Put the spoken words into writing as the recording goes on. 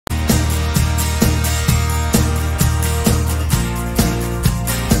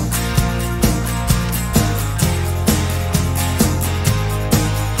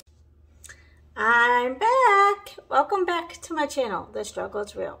Welcome back to my channel, The Struggle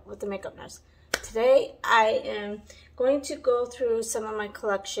is Real with the Makeup Nurse. Today I am going to go through some of my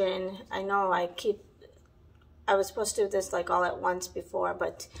collection. I know I was supposed to do this like all at once before,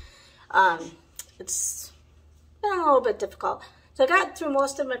 but it's been a little bit difficult. So I got through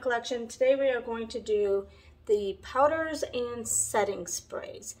most of my collection. Today we are going to do the powders and setting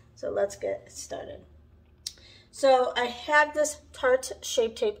sprays. So let's get started. So I have this Tarte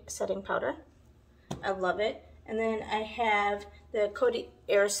Shape Tape setting powder. I love it. And then I have the Coty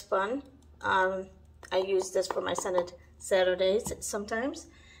Airspun. I use this for my scented Saturdays sometimes.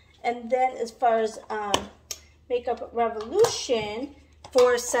 And then as far as Makeup Revolution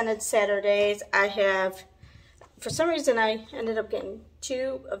for scented Saturdays, I have, for some reason I ended up getting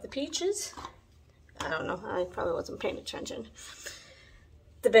 2 of the peaches. I don't know, I probably wasn't paying attention.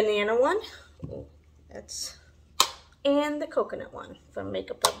 The banana one, and the coconut one from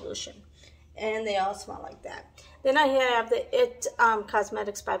Makeup Revolution. And they all smell like that. Then I have the It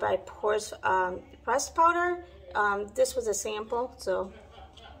Cosmetics Bye Bye Pores pressed powder. This was a sample, so.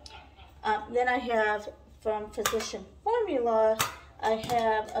 Then I have from Physician Formula, I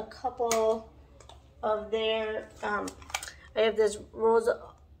have a couple of their, I have this Rose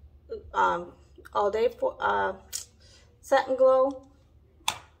All Day Set and Glow.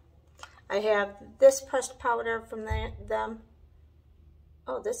 I have this pressed powder from them.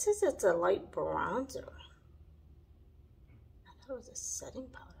 Oh, this is it's a light bronzer. I thought it was a setting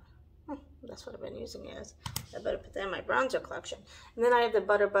powder. That's what I've been using it as. I better put that in my bronzer collection. And then I have the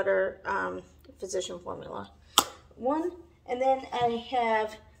Butter Physician Formula one. And then I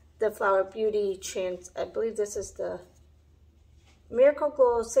have the Flower Beauty I believe this is the Miracle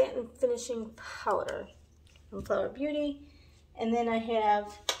Glow Satin Finishing Powder from Flower Beauty. And then I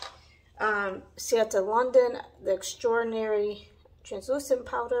have Seattle London, the Extraordinary Translucent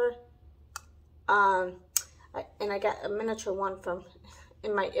Powder. And I got a miniature one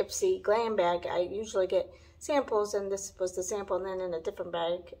in my Ipsy Glam bag. I usually get samples, and this was the sample. And then in a different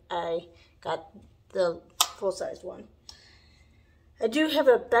bag, I got the full-size one. I do have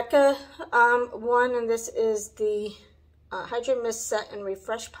a Becca one, and this is the Hydra Mist Set and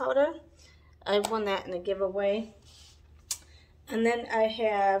Refresh Powder. I won that in a giveaway. And then I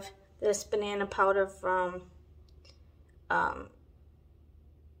have this banana powder from,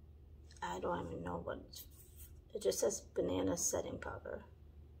 I don't even know what it just says, banana setting powder.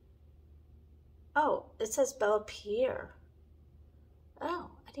 Oh, it says Bella Pierre.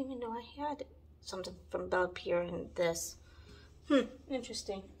 Oh, I didn't even know I had something from Bella Pierre in this.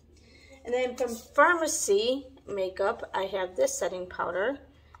 Interesting. And then from Pharmacy Makeup, I have this setting powder.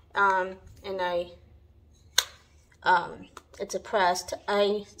 And it's a pressed.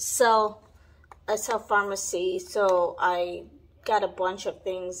 I sell Pharmacy, so I got a bunch of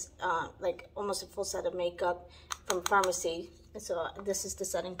things, like almost a full set of makeup from Pharmacy. So this is the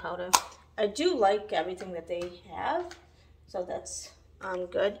setting powder. I do like everything that they have, so that's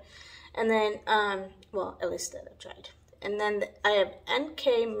good. And then, well, at least that I've tried. And then I have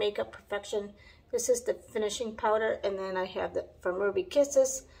NK Makeup Perfection. This is the finishing powder. And then I have from Ruby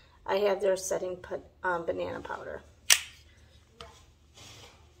Kisses, I have their setting banana powder.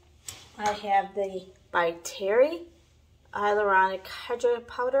 I have the by Terry Hyaluronic Hydra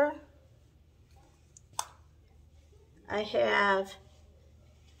Powder. I have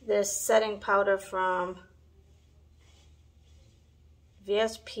this setting powder from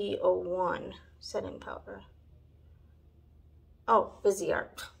VSP01 setting powder. Oh, Busy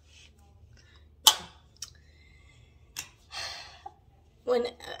Art. When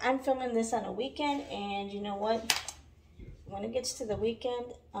I'm filming this on a weekend, and you know what? When it gets to the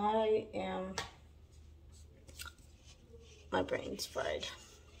weekend, my brain's fried.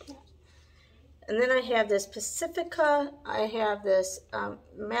 And then I have this Pacifica. I have this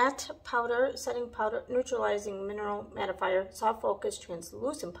matte powder, setting powder, neutralizing mineral mattifier, soft focus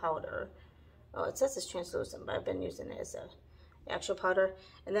translucent powder. Oh, it says it's translucent, but I've been using it as a actual powder.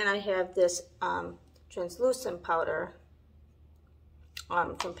 And then I have this translucent powder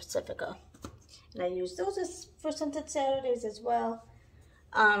from Pacifica. And I use those for scented Saturdays as well.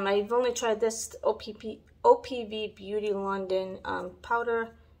 I've only tried this OPV Beauty London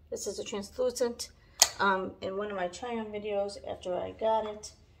powder. This is a translucent in one of my try-on videos after I got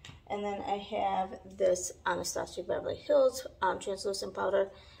it. And then I have this Anastasia Beverly Hills translucent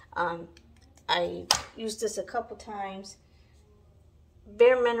powder. I used this a couple times.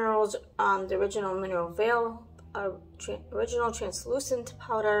 Bare Minerals, the original Mineral Veil, original translucent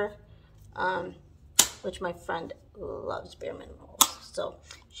powder, which my friend loves Bare Minerals. So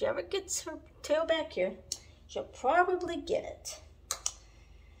if she ever gets her tail back here, she'll probably get it.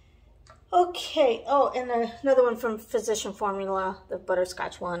 Okay, oh, and another one from Physician Formula, the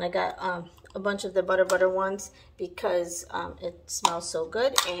butterscotch one. I got a bunch of the butter ones because it smells so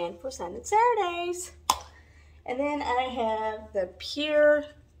good, and for Scented Saturdays. And then I have the Pure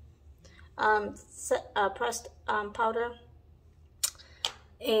pressed powder.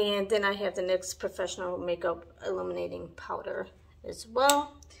 And then I have the NYX Professional Makeup Illuminating Powder as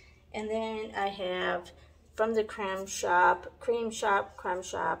well. And then I have from the Creme Shop,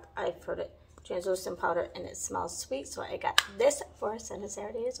 I've heard it, translucent powder, and it smells sweet. So I got this for Scented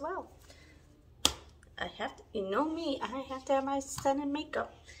Saturday as well. I have to, you know me, I have to have my scented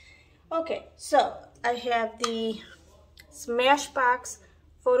makeup. Okay, so I have the Smashbox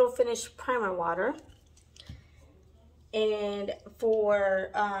Photo Finish Primer Water. And for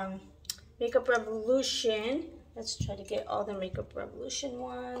Makeup Revolution, let's try to get all the Makeup Revolution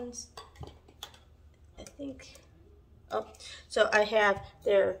ones. I think, oh, so I have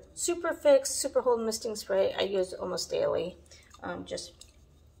their Super Fix Super Hold Misting Spray. I use almost daily, just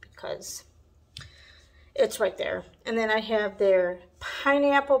because it's right there. And then I have their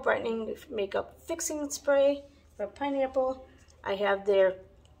Pineapple Brightening Makeup Fixing Spray for pineapple. I have their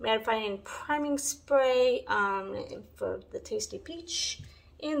Mattifying Priming Spray for the Tasty Peach.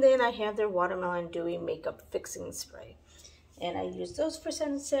 And then I have their Watermelon Dewy Makeup Fixing Spray. And I use those for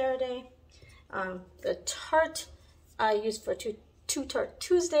Scented Saturday. The Tarte I use for Two Tarte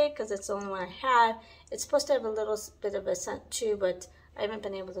Tuesday because it's the only one I have. It's supposed to have a little bit of a scent too, but I haven't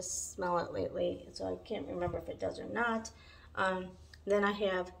been able to smell it lately, so I can't remember if it does or not. Then I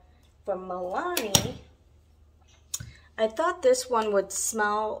have from Milani, I thought this one would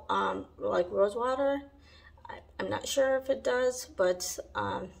smell like rose water. I'm not sure if it does, but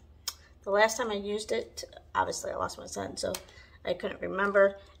the last time I used it, obviously I lost my scent, so I couldn't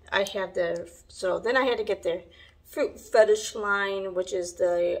remember. I have then I had to get their Fruit Fetish line, which is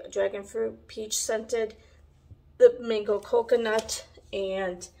the Dragon Fruit Peach Scented, the Mango Coconut,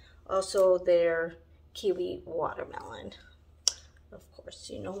 and also their Kiwi Watermelon. Of course,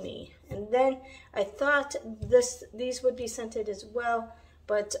 you know me. And then I thought these would be scented as well,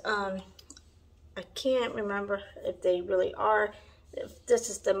 but I can't remember if they really are. This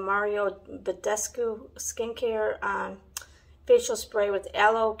is the Mario Badescu Skincare facial spray with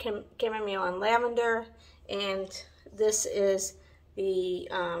aloe, chamomile, and lavender. And this is the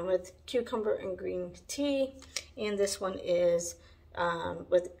with cucumber and green tea. And this one is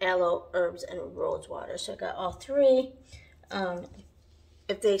with aloe, herbs, and rose water. So I got all three.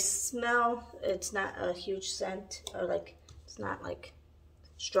 If they smell, it's not a huge scent, or like it's not like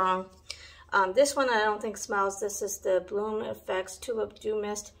strong. This one I don't think smells. This is the Bloom Effects Tulip Dew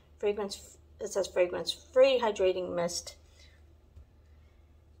Mist fragrance. It says fragrance free hydrating mist.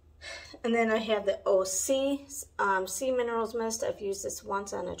 And then I have the OC Sea Minerals Mist. I've used this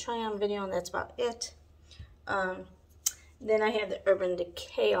once on a try-on video, and that's about it. Then I have the Urban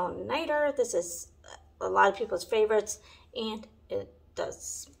Decay All Nighter. This is a lot of people's favorites, and it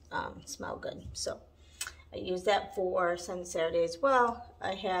does smell good. So I use that for Scented Saturday as well.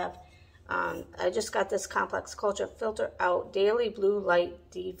 I have, I just got this Complex Culture Filter Out Daily Blue Light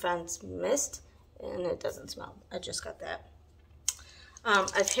Defense Mist, and it doesn't smell. I just got that.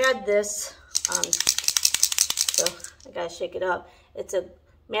 I've had this, so I gotta shake it up. It's a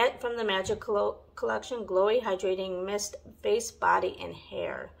from the Magic Collection Glowy Hydrating Mist Face, Body, and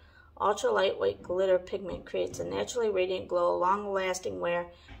Hair. Ultra lightweight glitter pigment creates a naturally radiant glow, long-lasting wear,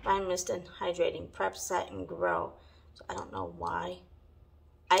 fine mist, and hydrating. Prep, set, and grow. So I don't know why.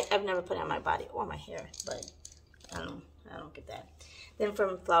 I've never put it on my body or my hair, but I don't get that. Then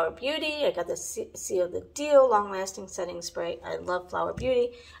from Flower Beauty, I got the Seal the Deal long-lasting setting spray. I love Flower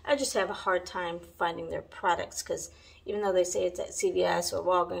Beauty. I just have a hard time finding their products because even though they say it's at CVS or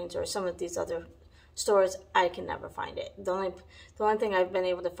Walgreens or some of these other stores, I can never find it. The only thing I've been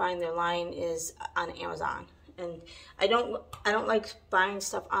able to find their line is on Amazon, and I don't like buying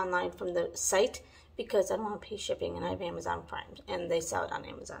stuff online from the site because I don't want to pay shipping, and I have Amazon Prime, and they sell it on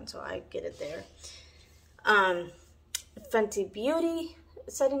Amazon, so I get it there. Fenty Beauty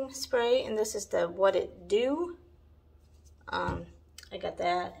setting spray, and this is the What It Do. I got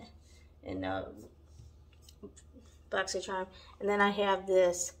that in BoxyCharm, and then I have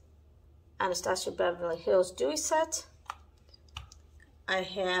this Anastasia Beverly Hills Dewy Set. I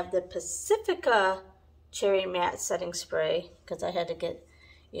have the Pacifica Cherry Matte Setting Spray because I had to get,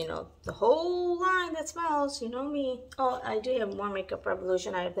 you know, the whole line that smells, you know me. Oh, I do have more Makeup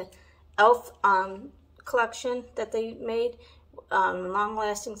Revolution. I have the e.l.f. collection that they made,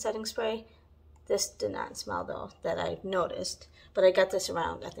 long-lasting setting spray. This did not smell though, that I noticed, but I got this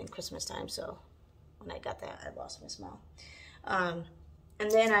around, I think, Christmas time, so when I got that, I lost my smell. And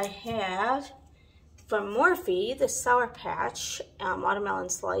then I have from Morphe, the Sour Patch Watermelon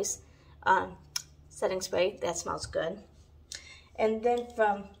Slice setting spray. That smells good. And then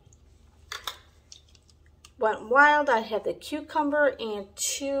from Wet n Wild, I have the cucumber and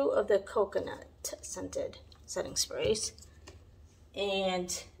 2 of the coconut scented setting sprays.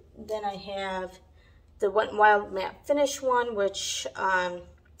 And then I have the Wet n Wild Matte Finish one, which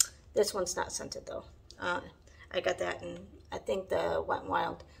this one's not scented though. I got that in, I think, the Wet n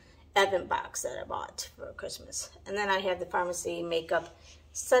Wild Advent box that I bought for Christmas. And then I have the Pharmacy Makeup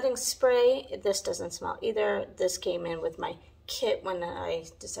Setting Spray. This doesn't smell either. This came in with my kit when I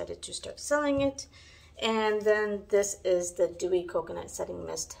decided to start selling it. And then this is the Dewy Coconut Setting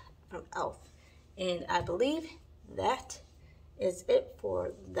Mist from e.l.f. And I believe that is it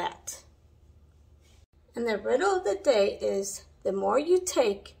for that. And the riddle of the day is, the more you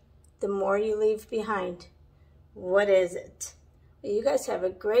take, the more you leave behind. What is it? Well, you guys have a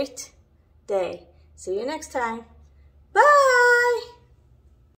great day. See you next time.